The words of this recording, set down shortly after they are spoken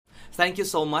Thank you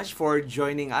so much for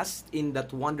joining us in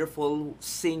that wonderful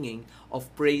singing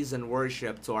of praise and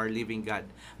worship to our living God.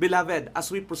 Beloved, as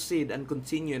we proceed and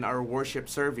continue in our worship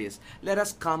service, let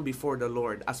us come before the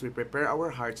Lord as we prepare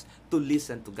our hearts to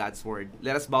listen to God's word.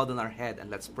 Let us bow down our head and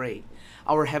let's pray.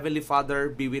 Our Heavenly Father,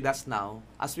 be with us now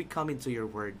as we come into your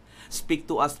word. Speak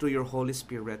to us through your Holy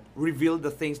Spirit. Reveal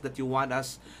the things that you want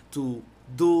us to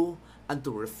do and to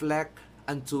reflect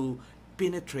and to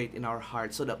penetrate in our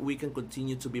hearts so that we can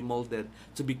continue to be molded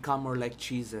to become more like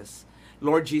Jesus.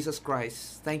 Lord Jesus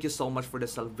Christ, thank you so much for the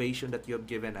salvation that you have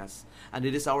given us. And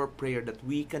it is our prayer that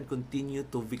we can continue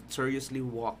to victoriously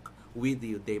walk with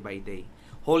you day by day.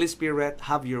 Holy Spirit,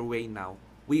 have your way now.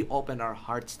 We open our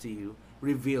hearts to you.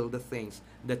 Reveal the things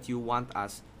that you want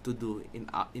us to do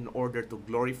in order to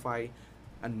glorify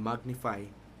and magnify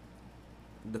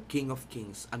the King of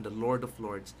Kings and the Lord of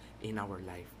Lords in our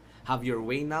life. Have your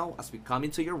way now as we come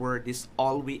into your word. This is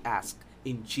all we ask.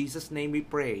 In Jesus' name we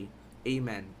pray.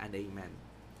 Amen and amen.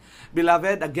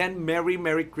 Beloved, again,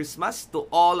 Merry Christmas to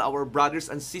all our brothers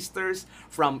and sisters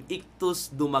from Ictus,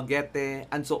 Dumaguete,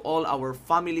 and to all our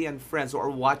family and friends who are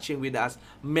watching with us.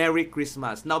 Merry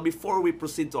Christmas. Now, before we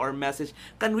proceed to our message,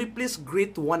 can we please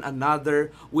greet one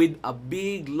another with a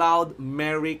big, loud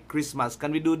Merry Christmas?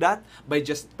 Can we do that? By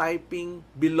just typing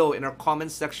below in our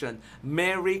comment section,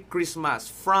 Merry Christmas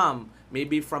from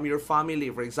maybe from your family.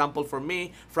 For example, for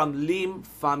me, from Lim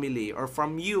family, or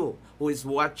from you who is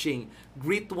watching.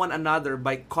 Greet one another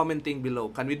by commenting below.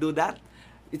 Can we do that?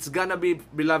 It's gonna be,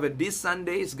 beloved, this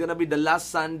Sunday is gonna be the last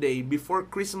Sunday before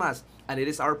Christmas. And it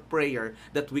is our prayer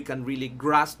that we can really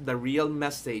grasp the real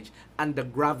message and the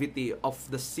gravity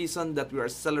of the season that we are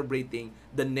celebrating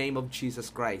the name of Jesus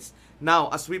Christ. Now,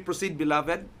 as we proceed,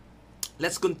 beloved,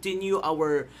 let's continue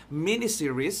our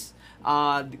mini-series.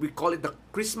 We call it the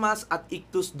Christmas at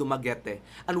Ictus Dumaguete.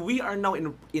 And we are now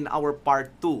in our part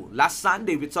 2. Last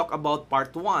Sunday, we talked about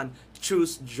part 1,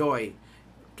 choose joy.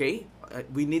 Okay?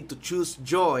 We need to choose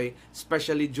joy,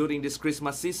 especially during this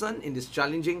Christmas season, in these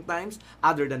challenging times,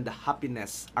 other than the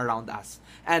happiness around us.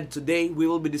 And today, we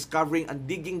will be discovering and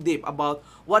digging deep about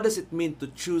what does it mean to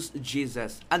choose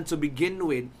Jesus. And to begin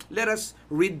with, let us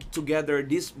read together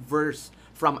this verse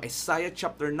from Isaiah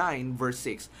chapter 9, verse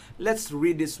 6. Let's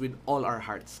read this with all our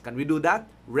hearts. Can we do that?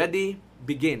 Ready?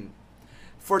 Begin.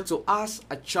 For to us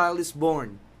a child is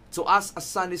born, to us a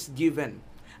son is given,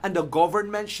 and the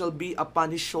government shall be upon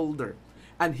his shoulder,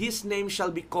 and his name shall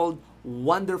be called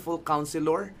Wonderful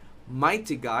Counselor,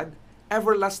 Mighty God,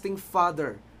 Everlasting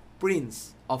Father,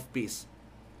 Prince of Peace.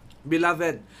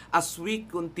 Beloved, as we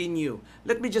continue,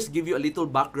 let me just give you a little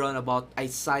background about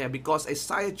Isaiah, because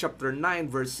Isaiah chapter 9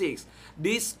 verse 6,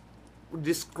 this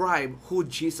describe who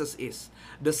Jesus is,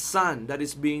 the son that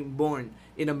is being born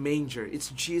in a manger. It's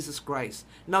Jesus Christ.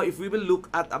 Now, if we will look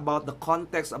at about the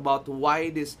context about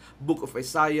why this book of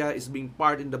Isaiah is being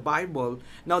part in the Bible,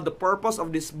 now the purpose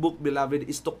of this book, beloved,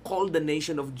 is to call the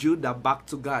nation of Judah back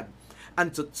to God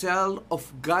and to tell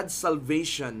of God's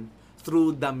salvation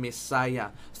through the Messiah,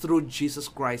 through Jesus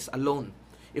Christ alone.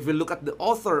 If we look at the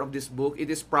author of this book, it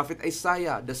is Prophet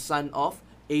Isaiah, the son of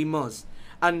Amos.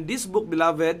 And this book,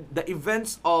 beloved, the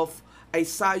events of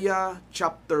Isaiah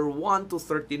chapter 1 to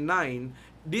 39,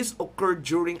 this occurred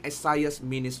during Isaiah's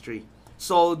ministry.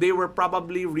 So they were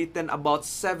probably written about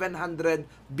 700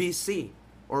 BC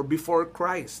or before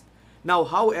Christ. Now,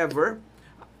 however,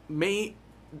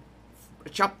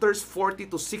 chapters 40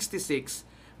 to 66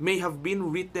 may have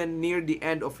been written near the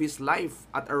end of his life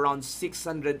at around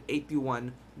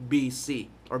 681 BC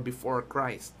or before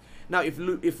Christ. Now, if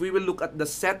we will look at the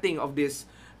setting of this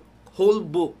whole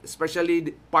book,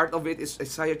 especially part of it is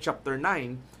Isaiah chapter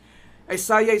 9,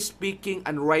 Isaiah is speaking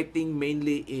and writing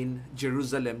mainly in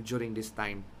Jerusalem during this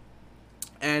time.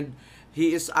 And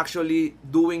he is actually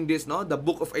doing this, no? The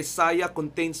book of Isaiah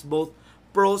contains both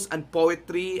prose and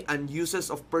poetry and uses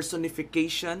of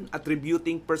personification,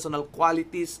 attributing personal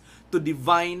qualities to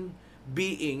divine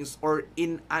beings or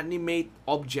inanimate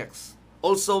objects.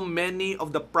 Also, many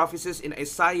of the prophecies in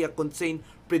Isaiah contain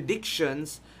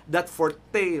predictions that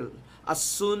foretell a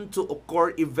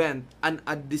soon-to-occur event and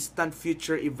a distant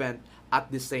future event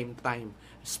at the same time,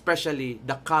 especially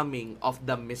the coming of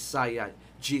the Messiah,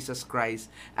 Jesus Christ.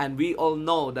 And we all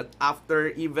know that after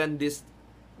even this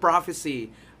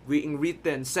prophecy being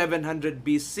written 700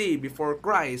 BC before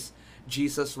Christ,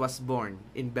 Jesus was born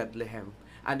in Bethlehem.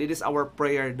 And it is our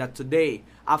prayer that today,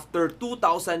 after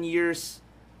 2,000 years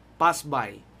passed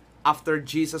by, after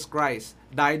Jesus Christ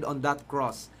died on that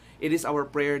cross, it is our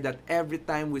prayer that every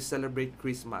time we celebrate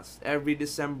Christmas, every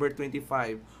December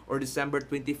 25 or December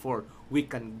 24, we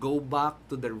can go back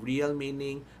to the real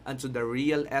meaning and to the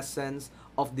real essence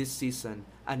of this season,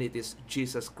 and it is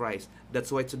Jesus Christ.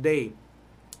 That's why today,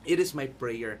 it is my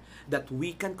prayer that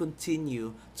we can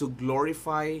continue to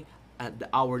glorify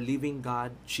our living God,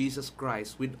 Jesus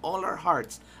Christ, with all our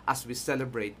hearts as we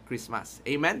celebrate Christmas.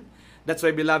 Amen? That's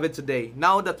why, beloved, today,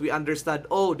 now that we understand,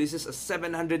 oh, this is a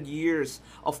 700 years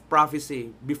of prophecy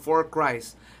before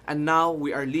Christ, and now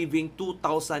we are living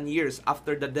 2,000 years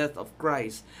after the death of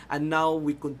Christ, and now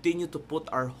we continue to put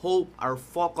our hope, our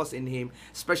focus in Him,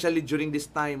 especially during this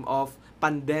time of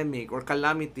pandemic or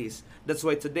calamities. That's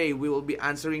why today we will be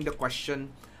answering the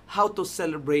question, how to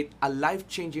celebrate a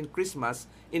life-changing Christmas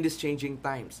in these changing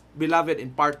times. Beloved, in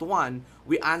part 1,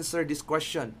 we answer this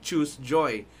question, choose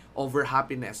joy over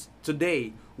happiness.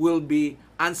 Today, we'll be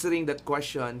answering that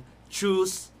question,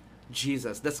 choose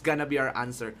Jesus. That's gonna be our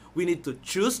answer. We need to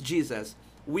choose Jesus.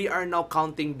 We are now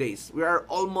counting days. We are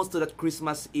almost to that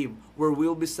Christmas Eve where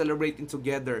we'll be celebrating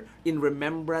together in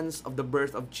remembrance of the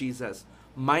birth of Jesus.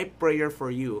 My prayer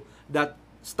for you that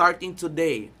starting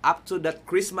today up to that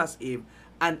Christmas Eve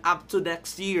and up to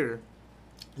next year,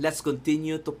 let's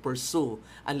continue to pursue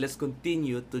and let's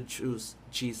continue to choose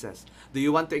Jesus. Do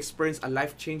you want to experience a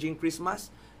life-changing Christmas?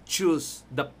 Choose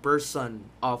the person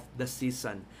of the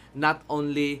season. Not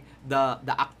only the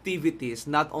activities,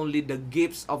 not only the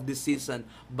gifts of the season,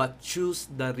 but choose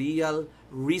the real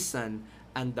reason,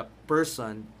 and the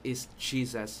person is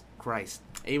Jesus Christ.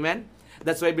 Amen?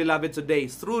 That's why, beloved, today,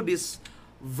 through this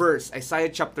verse, Isaiah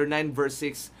chapter 9, verse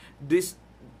 6, this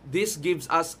gives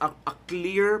us a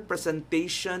clear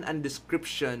presentation and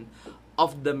description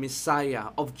of the Messiah,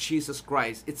 of Jesus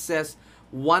Christ. It says,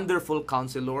 Wonderful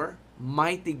Counselor,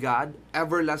 Mighty God,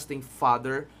 Everlasting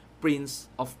Father, Prince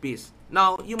of Peace.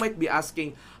 Now, you might be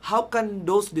asking, how can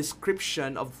those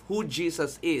description of who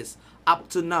Jesus is up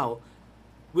to now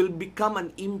will become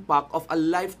an impact of a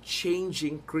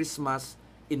life-changing Christmas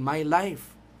in my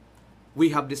life? We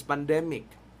have this pandemic.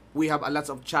 We have a lot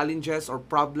of challenges or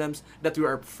problems that we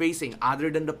are facing other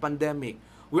than the pandemic.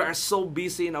 We are so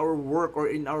busy in our work or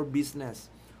in our business.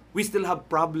 We still have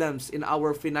problems in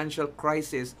our financial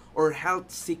crisis or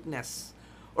health sickness.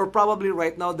 Or probably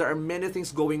right now there are many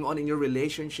things going on in your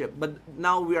relationship. But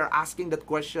now we are asking that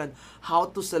question, how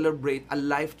to celebrate a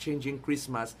life-changing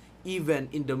Christmas even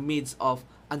in the midst of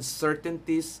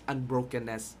uncertainties and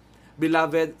brokenness.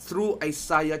 Beloved, through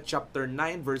Isaiah chapter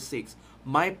 9 verse 6,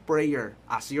 my prayer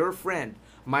as your friend,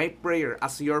 my prayer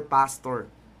as your pastor,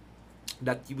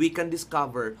 that we can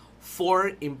discover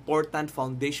 4 important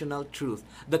foundational truths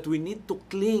that we need to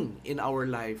cling in our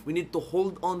life. We need to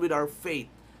hold on with our faith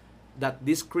that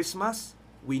this Christmas,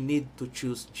 we need to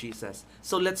choose Jesus.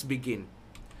 So let's begin.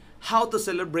 How to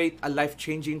celebrate a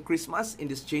life-changing Christmas in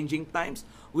these changing times?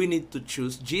 We need to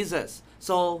choose Jesus.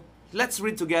 So let's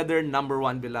read together number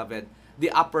 1, beloved, the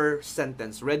upper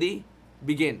sentence. Ready?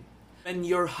 Begin. When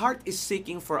your heart is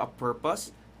seeking for a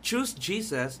purpose, choose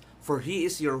Jesus, for He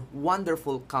is your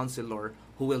wonderful counselor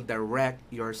who will direct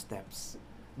your steps.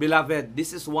 Beloved,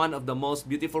 this is one of the most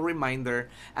beautiful reminder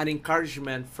and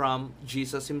encouragement from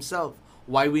Jesus Himself.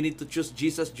 Why we need to choose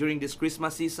Jesus during this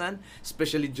Christmas season,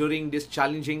 especially during these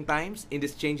challenging times, in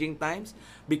these changing times.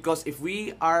 Because if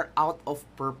we are out of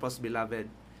purpose, beloved,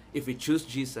 if we choose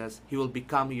Jesus, He will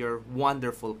become your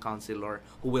wonderful counselor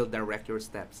who will direct your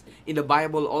steps. In the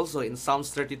Bible also, in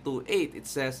Psalms 32:8, it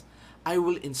says, I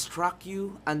will instruct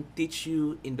you and teach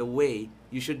you in the way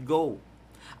you should go.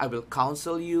 I will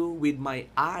counsel you with my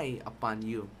eye upon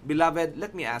you. Beloved,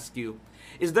 let me ask you,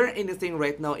 is there anything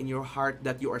right now in your heart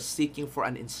that you are seeking for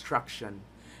an instruction?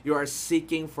 You are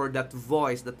seeking for that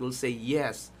voice that will say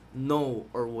yes, no,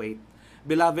 or wait.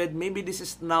 Beloved, maybe this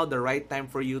is now the right time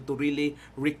for you to really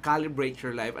recalibrate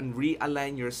your life and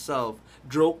realign yourself,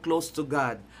 draw close to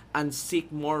God, and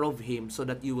seek more of Him so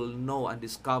that you will know and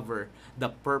discover the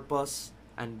purpose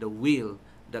and the will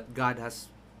that God has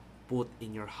put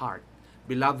in your heart.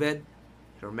 Beloved,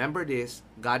 remember this,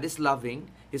 God is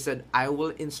loving. He said, I will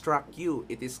instruct you.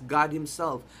 It is God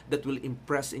Himself that will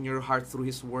impress in your heart through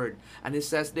His Word. And He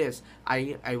says this,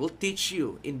 I will teach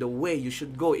you in the way you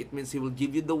should go. It means He will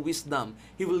give you the wisdom.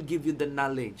 He will give you the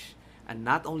knowledge. And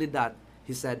not only that,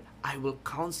 He said, I will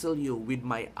counsel you with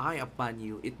my eye upon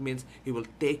you. It means He will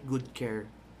take good care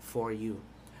for you.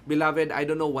 Beloved, I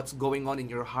don't know what's going on in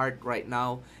your heart right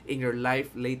now, in your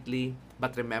life lately,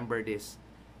 but remember this.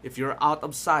 If you're out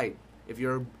of sight, if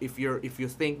you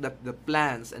think that the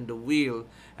plans and the will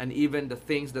and even the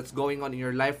things that's going on in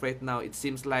your life right now, it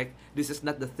seems like this is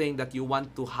not the thing that you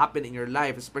want to happen in your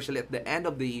life, especially at the end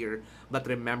of the year. But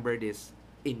remember this,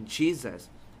 in Jesus,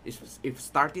 if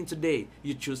starting today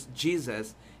you choose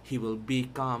Jesus, He will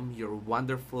become your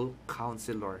wonderful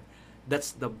counselor.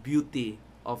 That's the beauty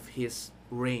of His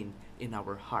reign in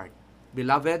our heart.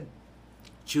 Beloved,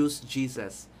 choose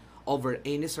Jesus over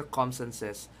any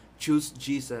circumstances. Choose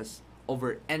Jesus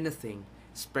over anything,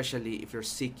 especially if you're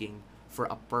seeking for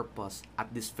a purpose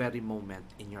at this very moment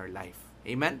in your life.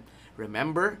 Amen?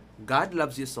 Remember, God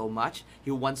loves you so much.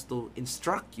 He wants to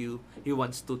instruct you, He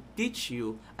wants to teach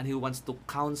you, and He wants to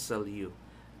counsel you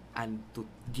and to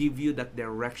give you that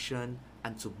direction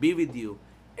and to be with you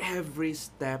every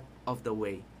step of the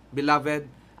way. Beloved,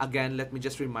 again, let me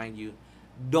just remind you,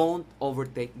 don't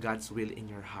overtake God's will in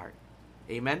your heart.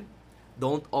 Amen?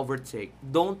 Don't overtake.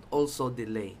 Don't also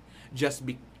delay. Just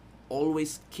be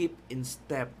always keep in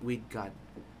step with God.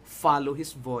 Follow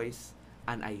His voice,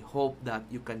 and I hope that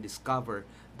you can discover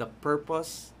the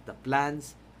purpose, the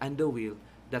plans, and the will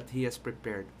that He has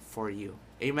prepared for you.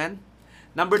 Amen?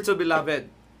 Number 2, beloved,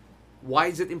 why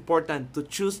is it important to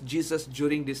choose Jesus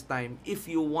during this time if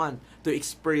you want to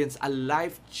experience a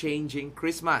life-changing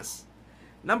Christmas?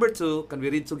 Number 2, can we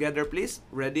read together please?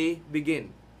 Ready?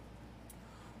 Begin.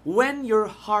 When your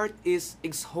heart is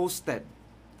exhausted,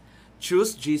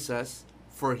 choose Jesus,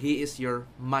 for He is your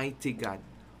mighty God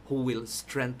who will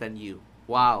strengthen you.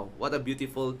 Wow, what a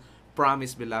beautiful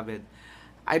promise, beloved.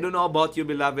 I don't know about you,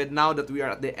 beloved, now that we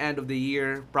are at the end of the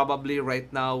year, probably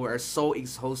right now we are so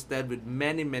exhausted with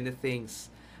many, many things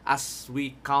as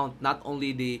we count not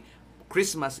only the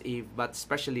Christmas Eve, but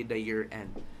especially the year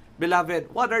end.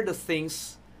 Beloved, what are the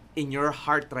things in your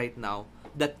heart right now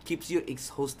that keeps you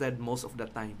exhausted most of the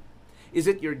time? Is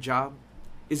it your job?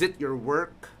 Is it your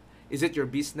work? Is it your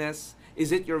business?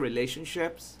 Is it your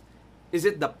relationships? Is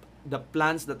it the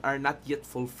plans that are not yet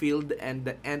fulfilled and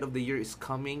the end of the year is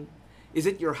coming? Is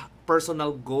it your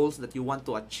personal goals that you want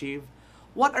to achieve?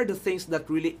 What are the things that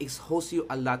really exhaust you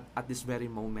a lot at this very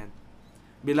moment?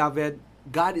 Beloved,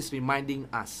 God is reminding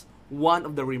us, one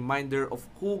of the reminder of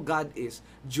who God is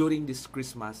during this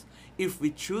Christmas. If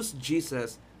we choose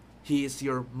Jesus, He is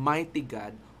your mighty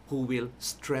God who will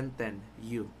strengthen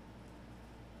you.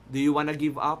 Do you want to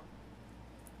give up?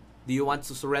 Do you want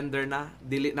to surrender na?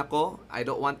 Dili na ko, I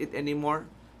don't want it anymore.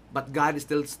 But God is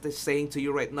still saying to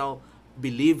you right now,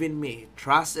 believe in me,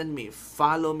 trust in me,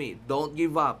 follow me, don't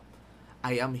give up.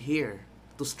 I am here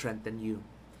to strengthen you.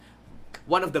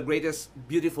 One of the greatest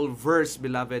beautiful verse,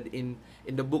 beloved, in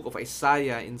the book of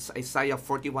Isaiah, in Isaiah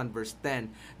 41 verse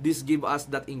 10, this gives us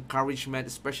that encouragement,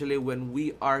 especially when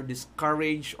we are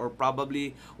discouraged or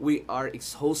probably we are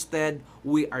exhausted,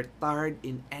 we are tired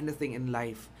in anything in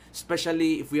life.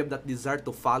 Especially if we have that desire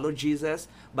to follow Jesus,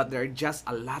 but there are just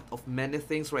a lot of many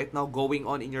things right now going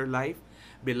on in your life.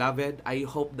 Beloved, I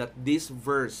hope that this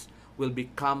verse will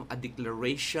become a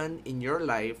declaration in your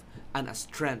life and a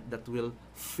strength that will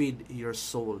feed your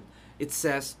soul. It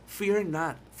says, fear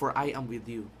not, for I am with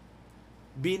you.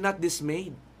 Be not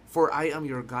dismayed, for I am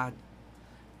your God.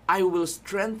 I will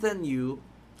strengthen you.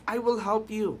 I will help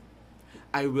you.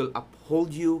 I will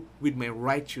uphold you with my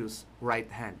righteous right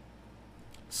hand.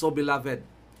 So, beloved,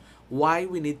 why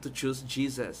we need to choose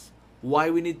Jesus? Why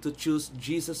we need to choose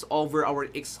Jesus over our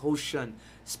exhaustion,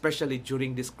 especially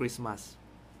during this Christmas?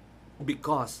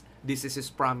 Because this is His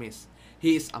promise.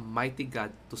 He is a mighty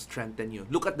God to strengthen you.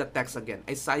 Look at the text again.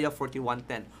 Isaiah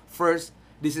 41:10. First,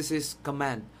 this is His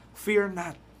command. Fear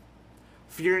not.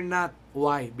 Fear not.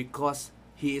 Why? Because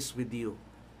He is with you.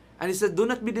 And He said, do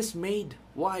not be dismayed.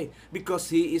 Why? Because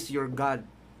He is your God.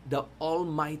 The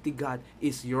Almighty God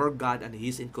is your God, and He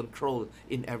is in control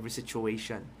in every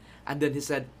situation. And then He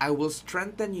said, I will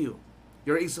strengthen you.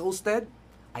 You're exhausted?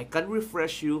 I can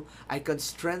refresh you. I can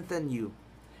strengthen you.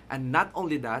 And not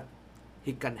only that,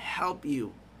 He can help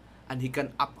you, and He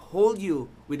can uphold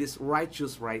you with His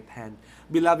righteous right hand.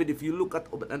 Beloved, if you look at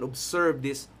and observe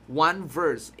this one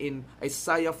verse in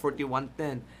Isaiah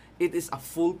 41:10, it is a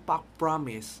full-pack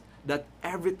promise that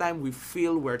every time we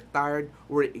feel we're tired,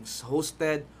 we're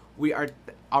exhausted,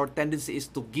 our tendency is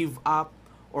to give up,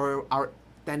 or our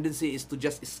tendency is to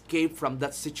just escape from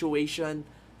that situation.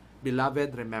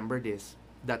 Beloved, remember this,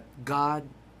 that God,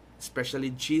 especially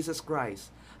Jesus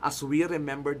Christ, as we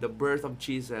remember the birth of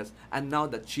Jesus, and now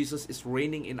that Jesus is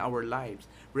reigning in our lives,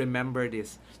 remember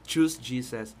this, choose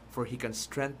Jesus, for He can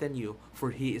strengthen you, for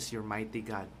He is your mighty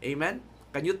God. Amen?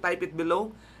 Can you type it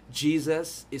below?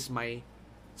 Jesus is my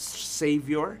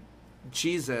Savior.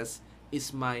 Jesus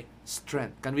is my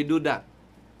strength. Can we do that?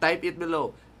 Type it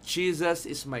below. Jesus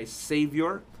is my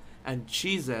Savior, and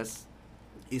Jesus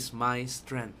is my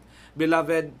strength.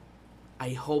 Beloved, I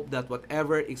hope that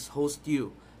whatever exhausts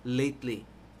you lately,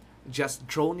 just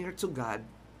draw near to God,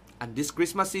 and this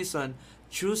Christmas season,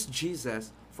 choose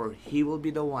Jesus, for He will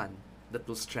be the one that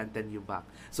will strengthen you back,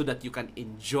 so that you can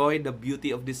enjoy the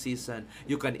beauty of this season.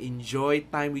 You can enjoy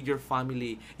time with your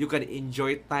family. You can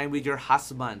enjoy time with your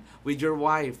husband, with your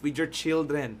wife, with your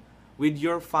children, with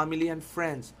your family and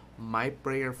friends. My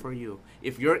prayer for you,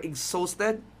 if you're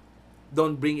exhausted,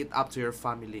 don't bring it up to your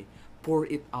family. Pour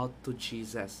it out to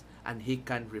Jesus, and He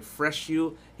can refresh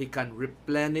you, He can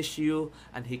replenish you,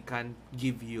 and He can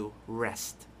give you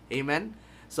rest. Amen?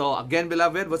 So again,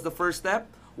 beloved, what's the first step?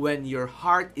 When your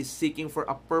heart is seeking for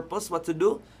a purpose, what to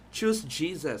do? Choose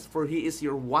Jesus, for He is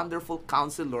your wonderful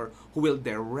counselor who will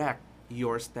direct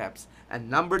your steps. And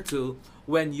number two,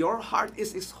 when your heart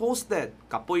is exhausted,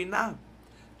 kapoy na,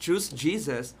 choose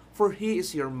Jesus, for He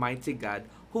is your mighty God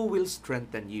who will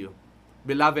strengthen you.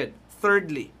 Beloved,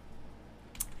 thirdly,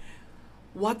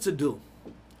 what to do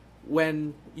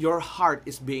when your heart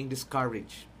is being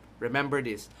discouraged? Remember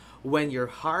this, when your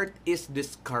heart is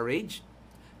discouraged,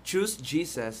 choose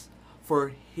Jesus,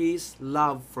 for His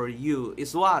love for you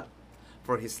is what?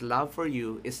 For His love for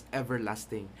you is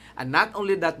everlasting. And not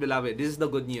only that, beloved, this is the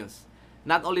good news.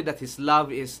 Not only that His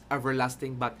love is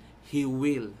everlasting, but He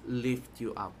will lift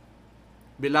you up.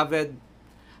 Beloved,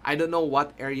 I don't know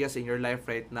what areas in your life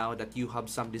right now that you have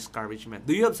some discouragement.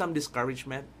 Do you have some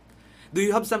discouragement? Do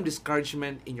you have some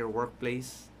discouragement in your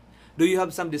workplace? Do you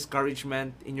have some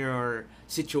discouragement in your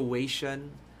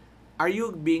situation? Are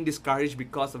you being discouraged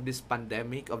because of this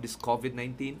pandemic, of this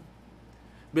COVID-19?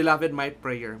 Beloved, my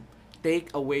prayer,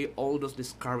 take away all those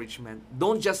discouragement.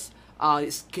 Don't just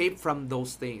escape from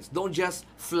those things. Don't just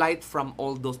flight from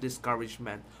all those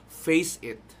discouragement. Face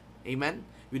it. Amen?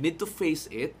 We need to face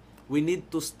it. We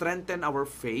need to strengthen our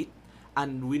faith,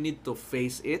 and we need to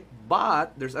face it.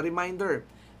 But there's a reminder.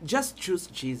 Just choose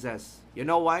Jesus. You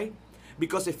know why?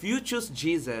 Because if you choose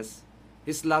Jesus,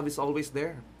 His love is always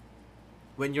there.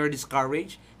 When you're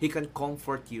discouraged, He can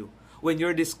comfort you. When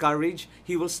you're discouraged,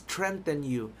 He will strengthen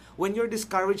you. When you're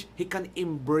discouraged, He can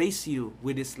embrace you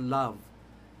with His love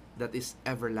that is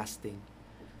everlasting.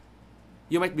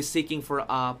 You might be seeking for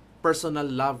a personal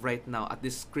love right now at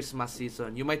this Christmas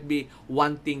season. You might be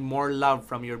wanting more love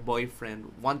from your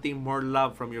boyfriend, wanting more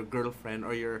love from your girlfriend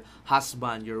or your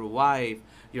husband, your wife,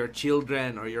 your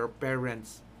children, or your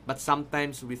parents. But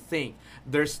sometimes we think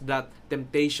there's that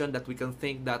temptation that we can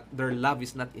think that their love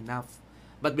is not enough.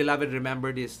 But beloved,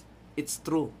 remember this. It's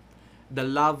true. The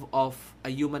love of a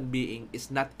human being is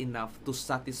not enough to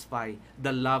satisfy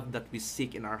the love that we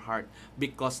seek in our heart.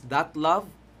 Because that love,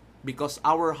 because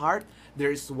our heart,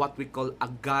 there is what we call a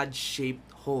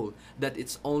God-shaped hole. That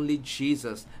it's only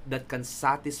Jesus that can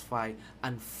satisfy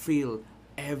and fill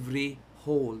every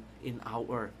hole in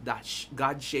that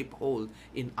God-shaped hole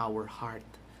in our heart.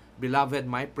 Beloved,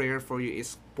 my prayer for you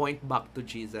is point back to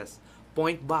Jesus.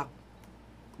 Point back.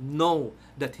 Know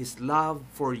that His love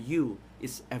for you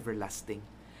is everlasting.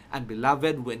 And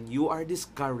beloved, when you are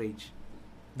discouraged,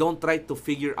 don't try to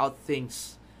figure out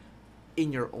things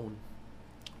in your own.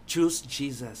 Choose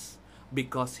Jesus,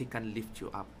 because He can lift you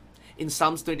up. In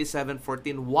Psalms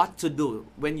 27:14, what to do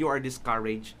when you are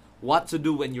discouraged, what to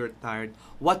do when you're tired,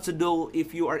 what to do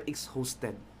if you are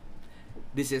exhausted.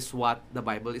 This is what the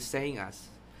Bible is saying us.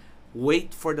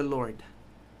 Wait for the Lord.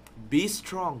 Be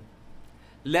strong.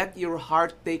 Let your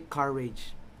heart take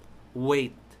courage.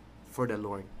 Wait for the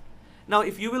Lord. Now,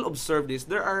 if you will observe this,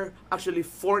 there are actually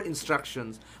 4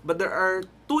 instructions, but there are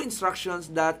 2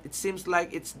 instructions that it seems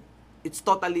like it's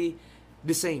totally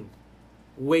the same.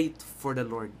 Wait for the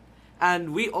Lord.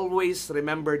 And we always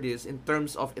remember this in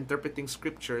terms of interpreting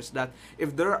scriptures, that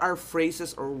if there are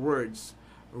phrases or words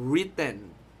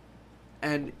written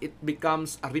and it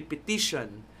becomes a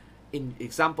repetition, in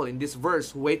example, in this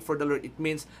verse, wait for the Lord, it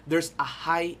means there's a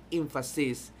high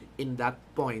emphasis in that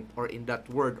point or in that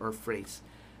word or phrase.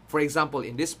 For example,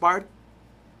 in this part,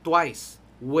 twice,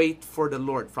 wait for the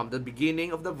Lord, from the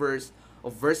beginning of the verse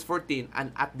of verse 14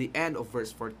 and at the end of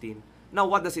verse 14. Now,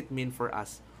 what does it mean for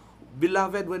us?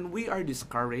 Beloved, when we are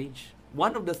discouraged,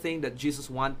 one of the things that Jesus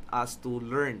wants us to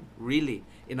learn really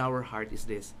in our heart is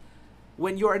this.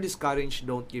 When you are discouraged,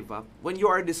 don't give up. When you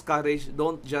are discouraged,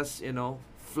 don't just,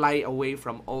 fly away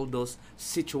from all those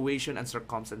situations and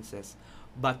circumstances.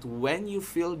 But when you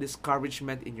feel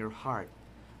discouragement in your heart,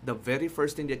 the very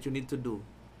first thing that you need to do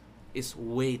is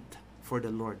wait for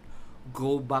the Lord.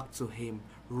 Go back to Him.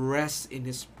 Rest in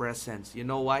His presence. You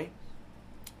know why?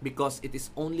 Because it is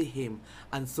only Him,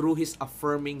 and through His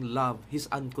affirming love, His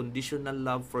unconditional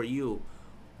love for you,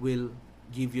 will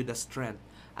give you the strength,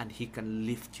 and He can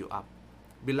lift you up.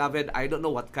 Beloved, I don't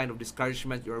know what kind of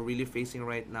discouragement you're really facing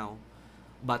right now,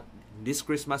 but in this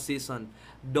Christmas season,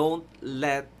 don't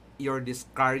let your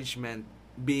discouragement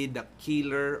be the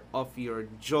killer of your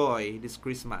joy this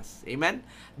Christmas. Amen?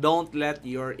 Don't let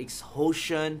your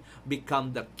exhaustion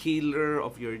become the killer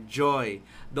of your joy.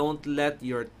 Don't let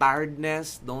your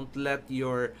tiredness, don't let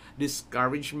your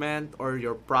discouragement or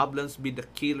your problems be the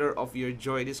killer of your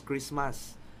joy this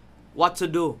Christmas. What to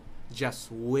do?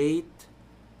 Just wait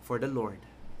for the Lord.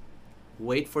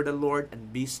 Wait for the Lord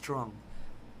and be strong.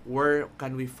 Where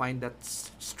can we find that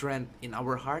strength in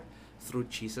our heart?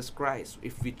 Through Jesus Christ,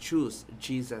 if we choose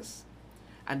Jesus.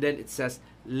 And then it says,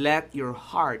 let your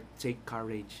heart take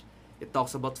courage. It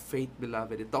talks about faith,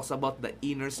 beloved. It talks about the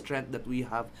inner strength that we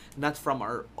have, not from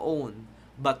our own,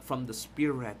 but from the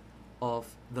Spirit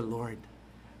of the Lord.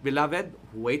 Beloved,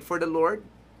 wait for the Lord.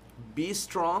 Be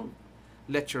strong.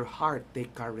 Let your heart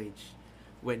take courage.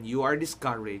 When you are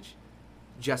discouraged,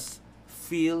 just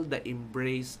feel the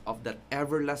embrace of that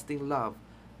everlasting love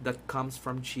that comes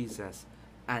from Jesus,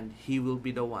 and He will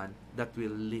be the one that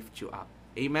will lift you up.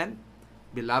 Amen?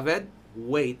 Beloved,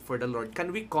 wait for the Lord.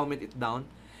 Can we comment it down?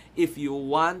 If you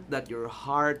want that your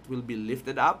heart will be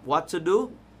lifted up, what to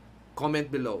do? Comment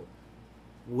below.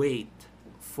 Wait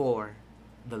for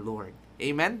the Lord.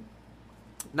 Amen?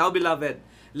 Now, beloved,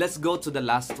 let's go to the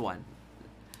last one.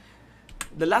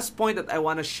 The last point that I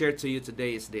want to share to you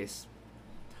today is this.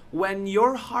 When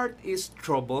your heart is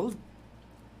troubled,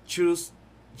 choose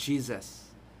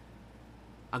Jesus.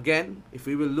 Again, if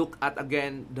we will look at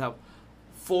again the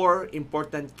 4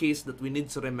 important keys that we need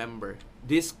to remember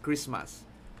this Christmas.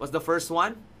 What's the first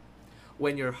one?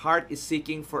 When your heart is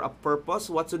seeking for a purpose,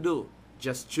 what to do?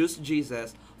 Just choose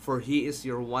Jesus, for He is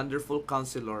your wonderful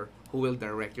counselor who will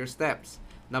direct your steps.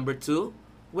 Number 2,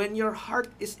 when your heart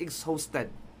is exhausted,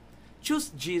 choose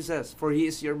Jesus, for He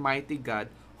is your mighty God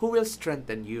who will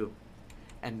strengthen you.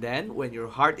 And then, when your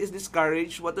heart is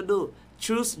discouraged, what to do?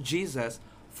 Choose Jesus,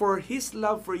 for His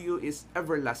love for you is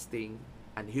everlasting,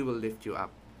 and He will lift you up.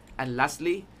 And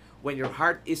lastly, when your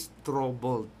heart is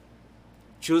troubled,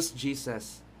 choose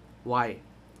Jesus. Why?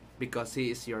 Because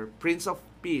He is your Prince of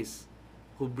Peace,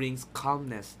 who brings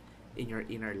calmness in your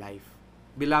inner life.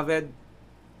 Beloved,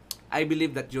 I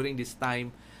believe that during this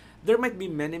time, there might be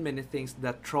many things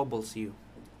that troubles you.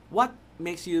 What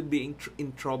makes you be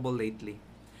in trouble lately?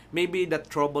 Maybe that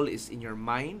trouble is in your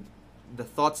mind, the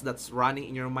thoughts that's running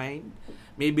in your mind.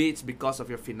 Maybe it's because of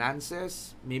your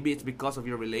finances. Maybe it's because of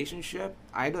your relationship.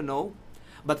 I don't know.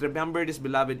 But remember this,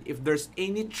 beloved, if there's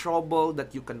any trouble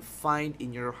that you can find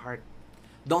in your heart,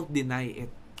 don't deny it.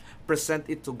 Present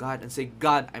it to God and say,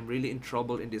 God, I'm really in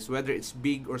trouble in this, whether it's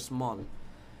big or small.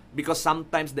 Because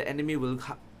sometimes the enemy will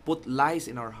put lies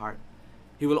in our heart.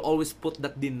 He will always put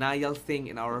that denial thing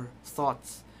in our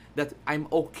thoughts, that I'm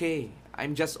okay,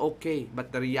 I'm just okay.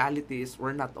 But the reality is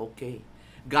we're not okay.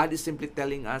 God is simply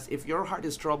telling us, if your heart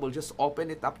is troubled, just open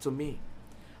it up to me.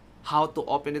 How to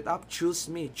open it up? Choose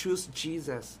me, choose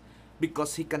Jesus,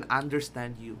 because He can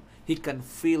understand you. He can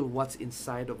feel what's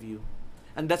inside of you.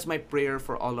 And that's my prayer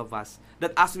for all of us,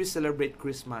 that as we celebrate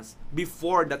Christmas,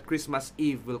 before that Christmas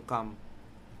Eve will come,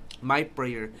 my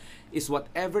prayer is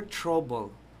whatever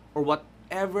trouble or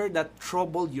whatever that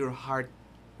troubled your heart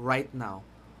right now,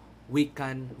 we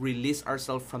can release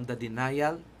ourselves from the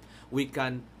denial, we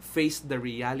can face the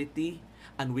reality,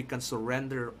 and we can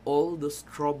surrender all those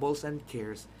troubles and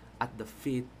cares at the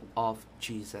feet of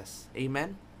Jesus.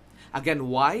 Amen? Again,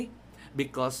 why?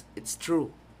 Because it's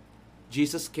true.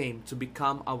 Jesus came to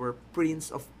become our Prince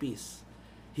of Peace.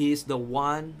 He is the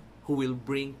one who will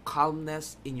bring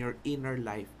calmness in your inner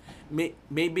life.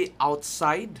 Maybe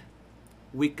outside,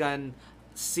 we can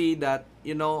see that,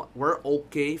 we're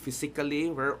okay physically,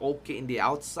 we're okay in the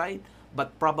outside,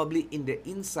 but probably in the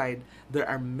inside, there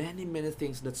are many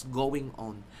things that's going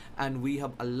on. And we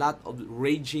have a lot of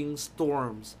raging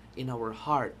storms in our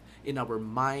heart, in our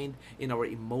mind, in our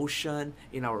emotion,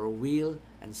 in our will.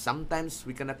 And sometimes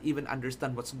we cannot even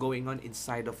understand what's going on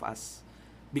inside of us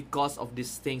because of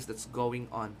these things that's going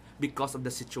on, because of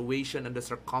the situation and the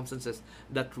circumstances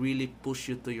that really push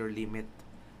you to your limit.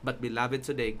 But beloved,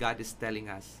 today, God is telling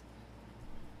us,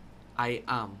 I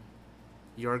am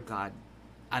your God,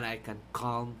 and I can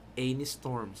calm any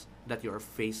storms that you are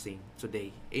facing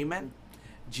today. Amen?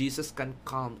 Jesus can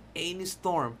calm any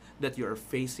storm that you are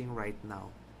facing right now.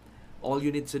 All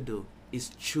you need to do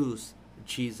is choose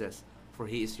Jesus, for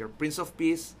He is your Prince of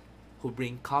Peace who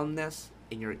brings calmness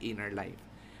in your inner life.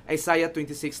 Isaiah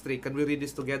 26:3. Can we read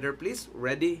this together, please?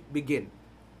 Ready? Begin.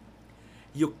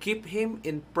 You keep him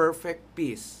in perfect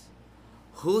peace,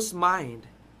 whose mind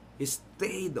is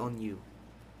stayed on you,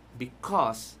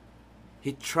 because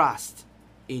he trusts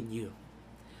in you.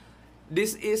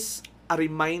 This is a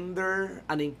reminder,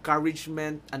 an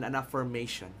encouragement, and an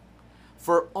affirmation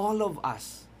for all of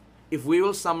us If we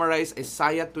will summarize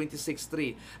Isaiah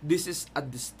 26:3, this is a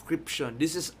description.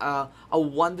 This is a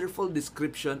wonderful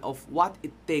description of what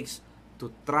it takes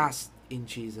to trust in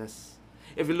Jesus.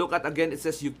 If you look at again, it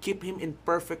says you keep him in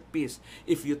perfect peace.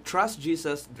 If you trust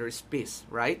Jesus, there is peace,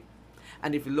 right?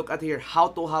 And if you look at here, how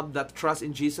to have that trust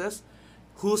in Jesus,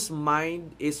 whose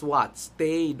mind is what?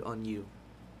 Stayed on you.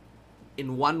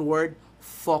 In one word,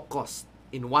 focused.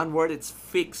 In one word, it's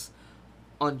fixed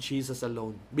on Jesus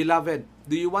alone. Beloved,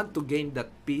 do you want to gain that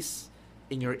peace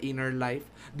in your inner life?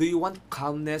 Do you want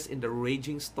calmness in the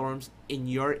raging storms in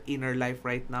your inner life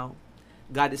right now?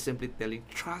 God is simply telling,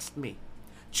 trust me.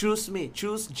 Choose me.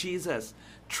 Choose Jesus.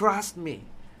 Trust me,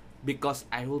 because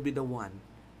I will be the one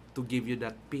to give you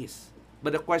that peace.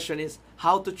 But the question is,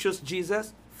 how to choose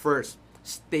Jesus? First,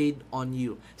 stayed on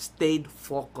you. Stayed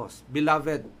focused.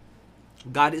 Beloved,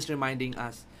 God is reminding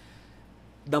us,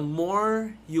 the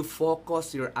more you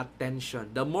focus your attention,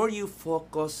 the more you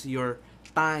focus your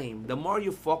time, the more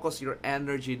you focus your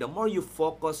energy, the more you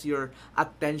focus your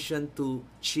attention to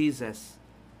Jesus,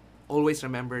 always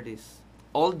remember this.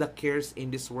 All the cares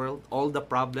in this world, all the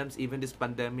problems, even this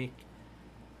pandemic,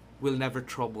 will never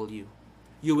trouble you.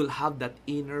 You will have that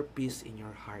inner peace in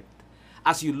your heart.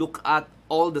 As you look at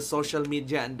all the social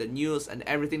media and the news and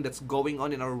everything that's going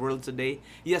on in our world today,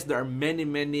 yes, there are many,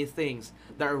 many things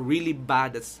that are really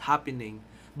bad that's happening.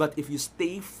 But if you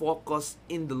stay focused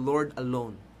in the Lord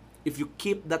alone, if you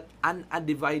keep that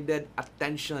undivided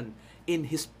attention in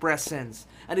His presence,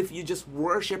 and if you just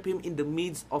worship Him in the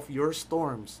midst of your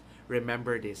storms,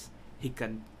 remember this, He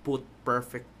can put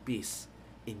perfect peace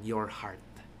in your heart.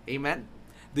 Amen?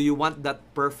 Do you want that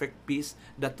perfect peace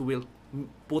that will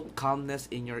put calmness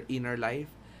in your inner life?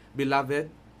 Beloved,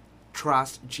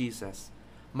 trust Jesus.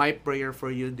 My prayer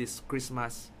for you this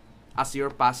Christmas, as your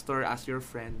pastor, as your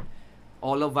friend,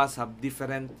 all of us have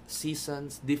different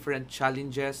seasons, different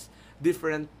challenges,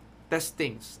 different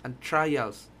testings and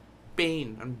trials,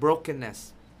 pain and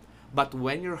brokenness. But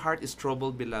when your heart is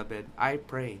troubled, beloved, I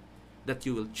pray that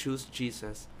you will choose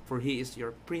Jesus, for He is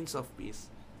your Prince of Peace.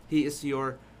 He is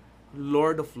your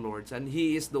Lord of Lords, and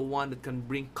He is the one that can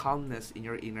bring calmness in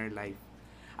your inner life.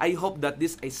 I hope that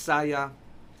this Isaiah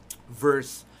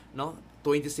verse,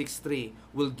 26:3,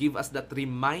 will give us that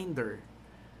reminder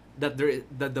that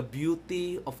the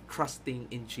beauty of trusting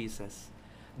in Jesus.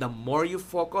 The more you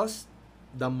focus,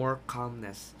 the more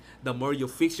calmness. The more you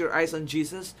fix your eyes on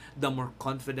Jesus, the more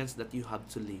confidence that you have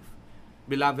to live.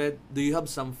 Beloved, do you have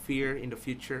some fear in the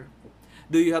future?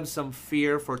 Do you have some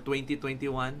fear for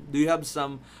 2021? Do you have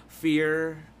some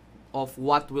fear of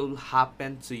what will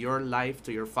happen to your life,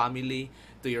 to your family,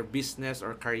 to your business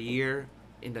or career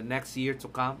in the next year to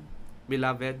come?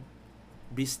 Beloved,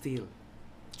 be still.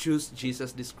 Choose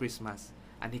Jesus this Christmas,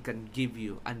 and He can give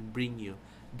you and bring you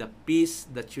the peace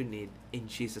that you need in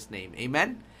Jesus' name.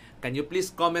 Amen? Can you please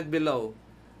comment below,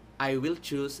 I will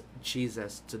choose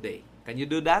Jesus today. Can you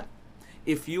do that?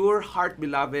 If your heart,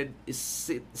 beloved,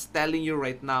 is telling you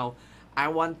right now, I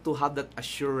want to have that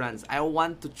assurance, I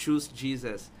want to choose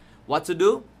Jesus, what to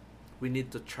do? We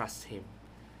need to trust Him.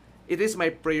 It is my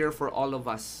prayer for all of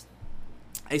us.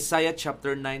 Isaiah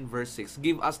chapter 9 verse 6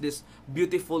 give us this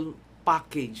beautiful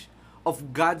package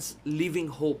of God's living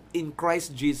hope in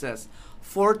Christ Jesus.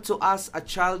 For to us a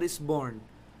child is born,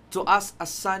 to us a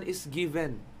son is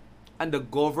given, and the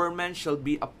government shall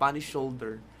be upon His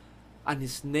shoulder, and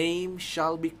His name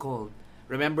shall be called.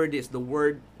 Remember this, the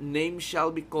word name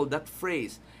shall be called, that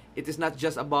phrase, it is not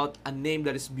just about a name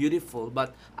that is beautiful,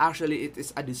 but actually it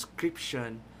is a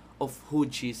description of who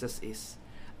Jesus is.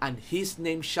 And His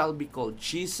name shall be called,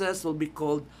 Jesus will be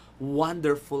called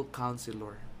Wonderful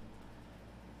Counselor.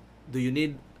 Do you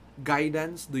need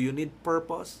guidance? Do you need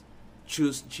purpose?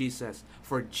 Choose Jesus,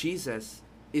 for Jesus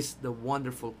is the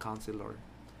Wonderful Counselor.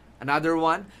 Another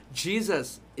one,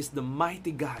 Jesus is the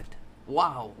mighty God.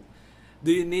 Wow!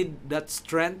 Do you need that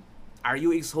strength? Are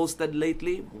you exhausted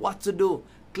lately? What to do?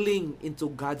 Cling into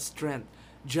God's strength.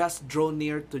 Just draw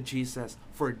near to Jesus,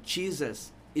 for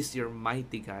Jesus is your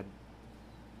mighty God.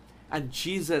 And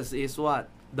Jesus is what?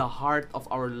 The heart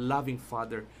of our loving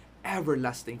Father,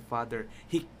 everlasting Father.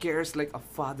 He cares like a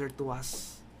father to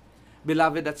us.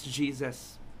 Beloved, that's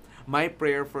Jesus. My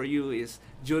prayer for you is,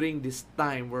 during this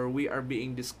time where we are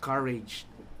being discouraged,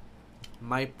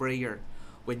 my prayer,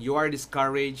 when you are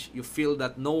discouraged, you feel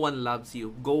that no one loves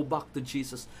you, go back to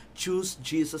Jesus. Choose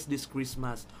Jesus this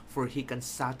Christmas, for He can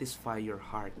satisfy your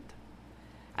heart.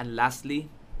 And lastly,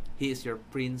 He is your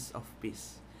Prince of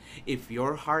Peace. If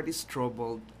your heart is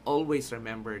troubled, always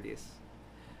remember this.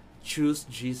 Choose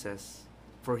Jesus,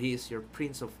 for He is your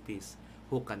Prince of Peace,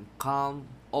 who can calm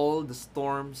all the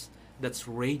storms that's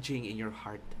raging in your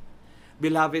heart.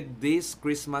 Beloved, this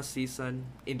Christmas season,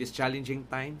 in these challenging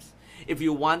times, if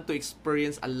you want to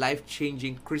experience a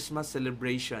life-changing Christmas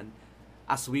celebration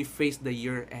as we face the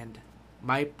year end,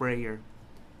 my prayer,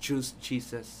 choose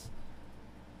Jesus,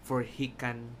 for He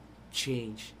can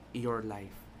change your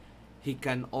life. He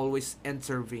can always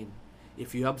intervene.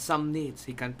 If you have some needs,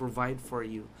 He can provide for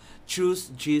you. Choose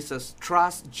Jesus,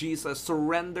 trust Jesus,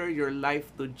 surrender your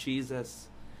life to Jesus,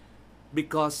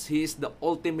 because He is the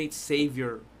ultimate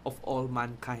Savior of all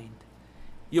mankind.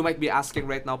 You might be asking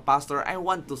right now, Pastor, I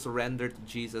want to surrender to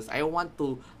Jesus. I want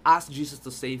to ask Jesus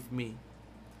to save me.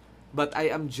 But I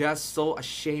am just so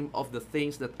ashamed of the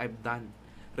things that I've done.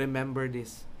 Remember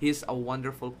this. He is a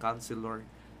wonderful counselor.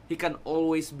 He can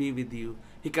always be with you.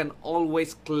 He can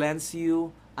always cleanse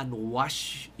you and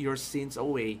wash your sins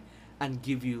away and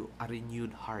give you a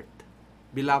renewed heart.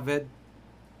 Beloved,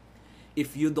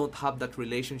 if you don't have that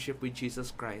relationship with Jesus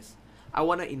Christ, I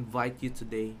want to invite you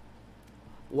today.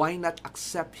 Why not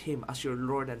accept Him as your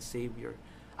Lord and Savior?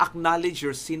 Acknowledge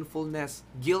your sinfulness,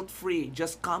 guilt-free.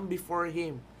 Just come before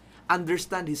Him.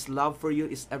 Understand His love for you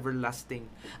is everlasting.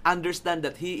 Understand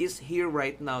that He is here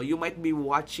right now. You might be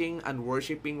watching and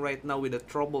worshiping right now with a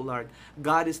troubled heart.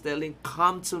 God is telling,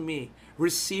 come to me.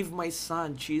 Receive my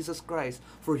Son, Jesus Christ,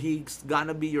 for He's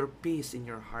gonna be your peace in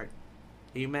your heart.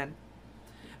 Amen.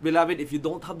 Beloved, if you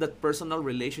don't have that personal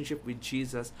relationship with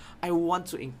Jesus, I want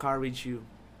to encourage you.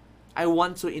 I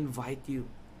want to invite you.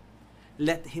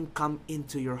 Let Him come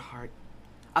into your heart.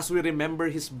 As we remember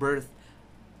His birth,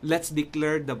 let's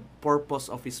declare the purpose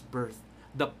of His birth,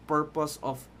 the purpose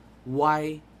of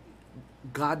why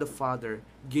God the Father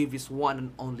gave His one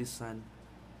and only Son.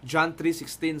 John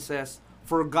 3:16 says,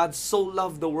 for God so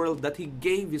loved the world that He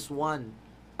gave His one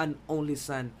and only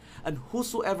Son, and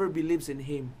whosoever believes in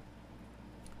Him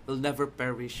will never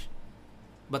perish,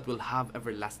 but will have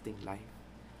everlasting life.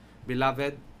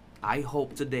 Beloved, I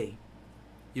hope today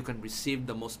you can receive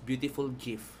the most beautiful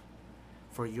gift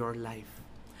for your life.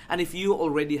 And if you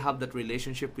already have that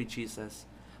relationship with Jesus,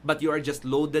 but you are just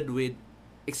loaded with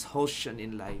exhaustion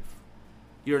in life,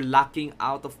 you're lacking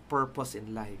out of purpose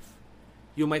in life,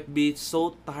 you might be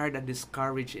so tired and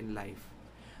discouraged in life,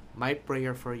 my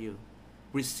prayer for you,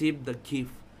 receive the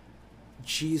gift,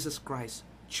 Jesus Christ.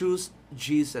 Choose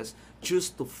Jesus. Choose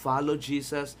to follow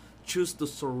Jesus. Choose to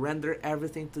surrender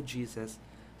everything to Jesus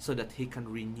so that He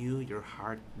can renew your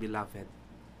heart, beloved.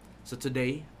 So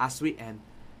today, as we end,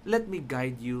 let me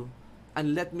guide you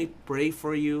and let me pray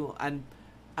for you. And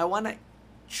I want to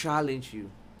challenge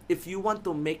you. If you want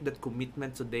to make that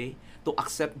commitment today to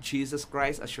accept Jesus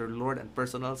Christ as your Lord and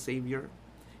personal Savior,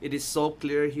 it is so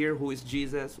clear here who is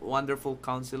Jesus, wonderful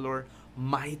counselor,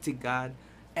 mighty God,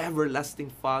 everlasting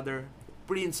Father,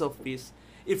 Prince of Peace.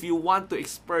 If you want to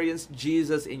experience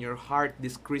Jesus in your heart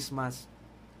this Christmas,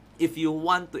 if you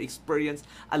want to experience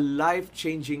a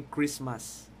life-changing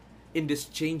Christmas in these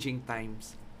changing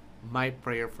times, my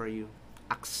prayer for you,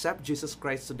 accept Jesus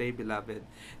Christ today, beloved.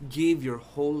 Give your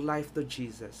whole life to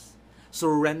Jesus.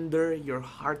 Surrender your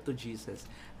heart to Jesus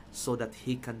so that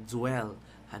He can dwell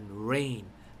and reign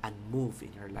and move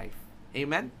in your life.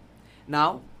 Amen?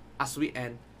 Now, as we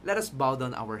end, let us bow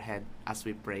down our head as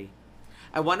we pray.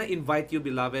 I want to invite you,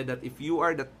 beloved, that if you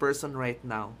are that person right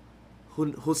now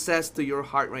who says to your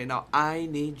heart right now, I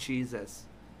need Jesus.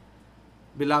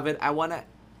 Beloved, I want to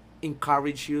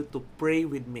encourage you to pray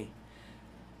with me.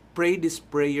 Pray this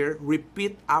prayer.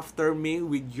 Repeat after me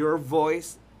with your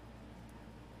voice.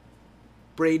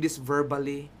 Pray this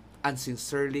verbally and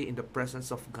sincerely in the presence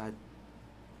of God.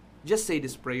 Just say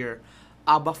this prayer.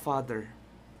 Abba, Father,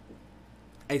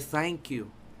 I thank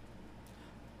you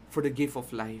for the gift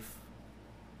of life.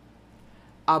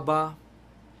 Abba,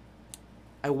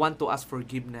 I want to ask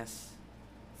forgiveness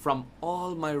from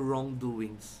all my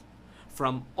wrongdoings,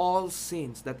 from all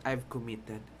sins that I've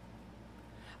committed.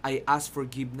 I ask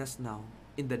forgiveness now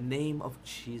in the name of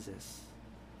Jesus.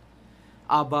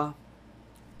 Abba,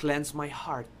 cleanse my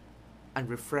heart and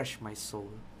refresh my soul.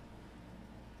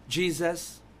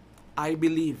 Jesus, I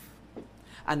believe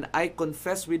and I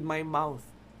confess with my mouth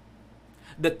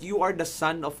that you are the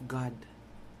Son of God.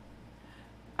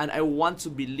 And I want to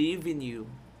believe in you.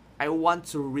 I want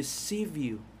to receive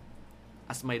you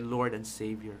as my Lord and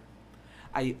Savior.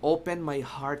 I open my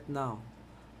heart now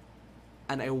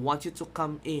and I want you to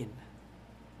come in,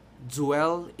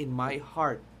 dwell in my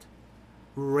heart,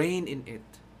 reign in it,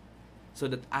 so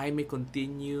that I may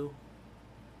continue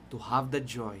to have the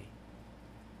joy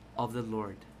of the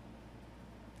Lord.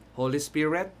 Holy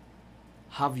Spirit,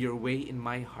 have your way in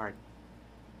my heart.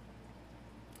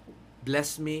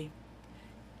 Bless me,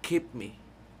 keep me,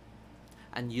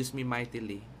 and use me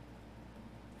mightily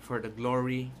for the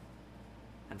glory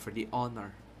and for the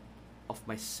honor of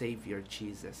my Savior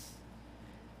Jesus.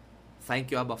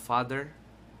 Thank you, Abba Father,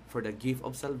 for the gift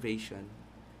of salvation.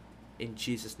 In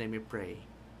Jesus' name we pray.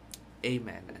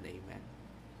 Amen and amen.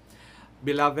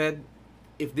 Beloved,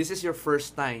 if this is your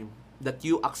first time that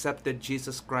you accepted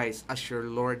Jesus Christ as your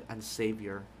Lord and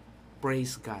Savior,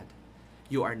 praise God.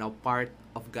 You are now part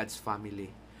of God's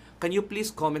family. Can you please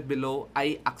comment below,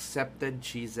 I accepted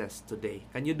Jesus today?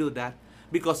 Can you do that?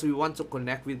 Because we want to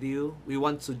connect with you. We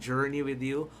want to journey with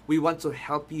you. We want to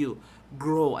help you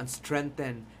grow and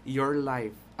strengthen your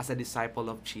life as a disciple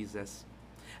of Jesus.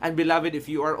 And beloved, if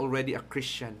you are already a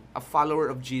Christian, a follower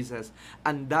of Jesus,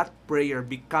 and that prayer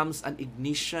becomes an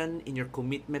ignition in your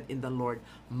commitment in the Lord,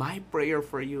 my prayer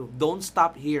for you, don't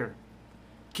stop here.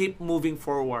 Keep moving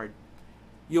forward.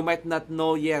 You might not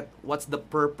know yet what's the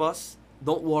purpose.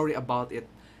 Don't worry about it.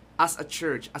 As a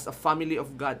church, as a family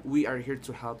of God, we are here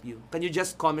to help you. Can you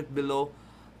just comment below,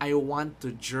 I want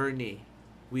to journey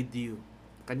with you?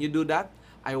 Can you do that?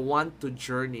 I want to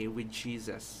journey with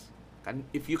Jesus.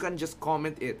 If you can just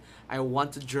comment it, I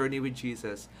want to journey with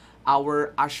Jesus.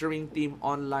 Our ushering team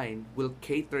online will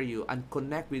cater you and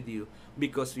connect with you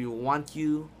because we want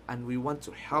you and we want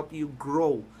to help you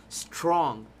grow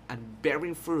strong and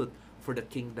bearing fruit for the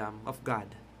kingdom of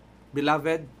God.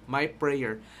 Beloved, my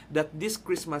prayer that this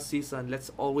Christmas season, let's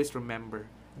always remember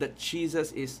that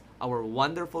Jesus is our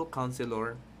wonderful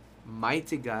counselor,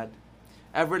 mighty God,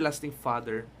 everlasting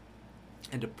Father,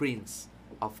 and the Prince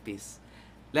of Peace.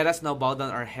 Let us now bow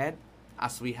down our head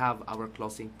as we have our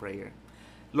closing prayer.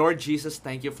 Lord Jesus,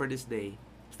 thank you for this day.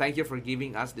 Thank you for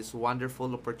giving us this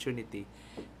wonderful opportunity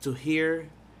to hear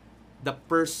the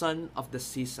person of the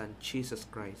season, Jesus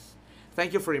Christ.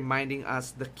 Thank you for reminding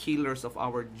us the killers of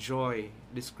our joy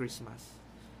this Christmas.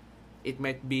 It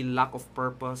might be lack of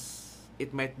purpose.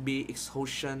 It might be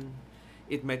exhaustion.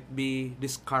 It might be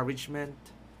discouragement.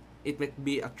 It might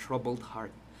be a troubled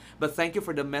heart. But thank you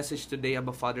for the message today,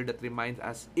 Abba Father, that reminds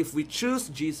us, if we choose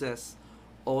Jesus,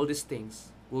 all these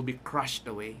things will be crushed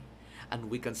away.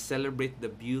 And we can celebrate the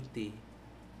beauty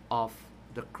of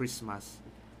the Christmas.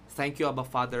 Thank you, Abba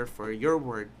Father, for your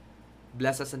word.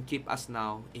 Bless us and keep us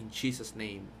now. In Jesus'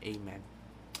 name, amen.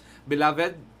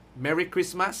 Beloved, Merry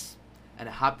Christmas and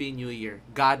a Happy New Year.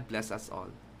 God bless us all.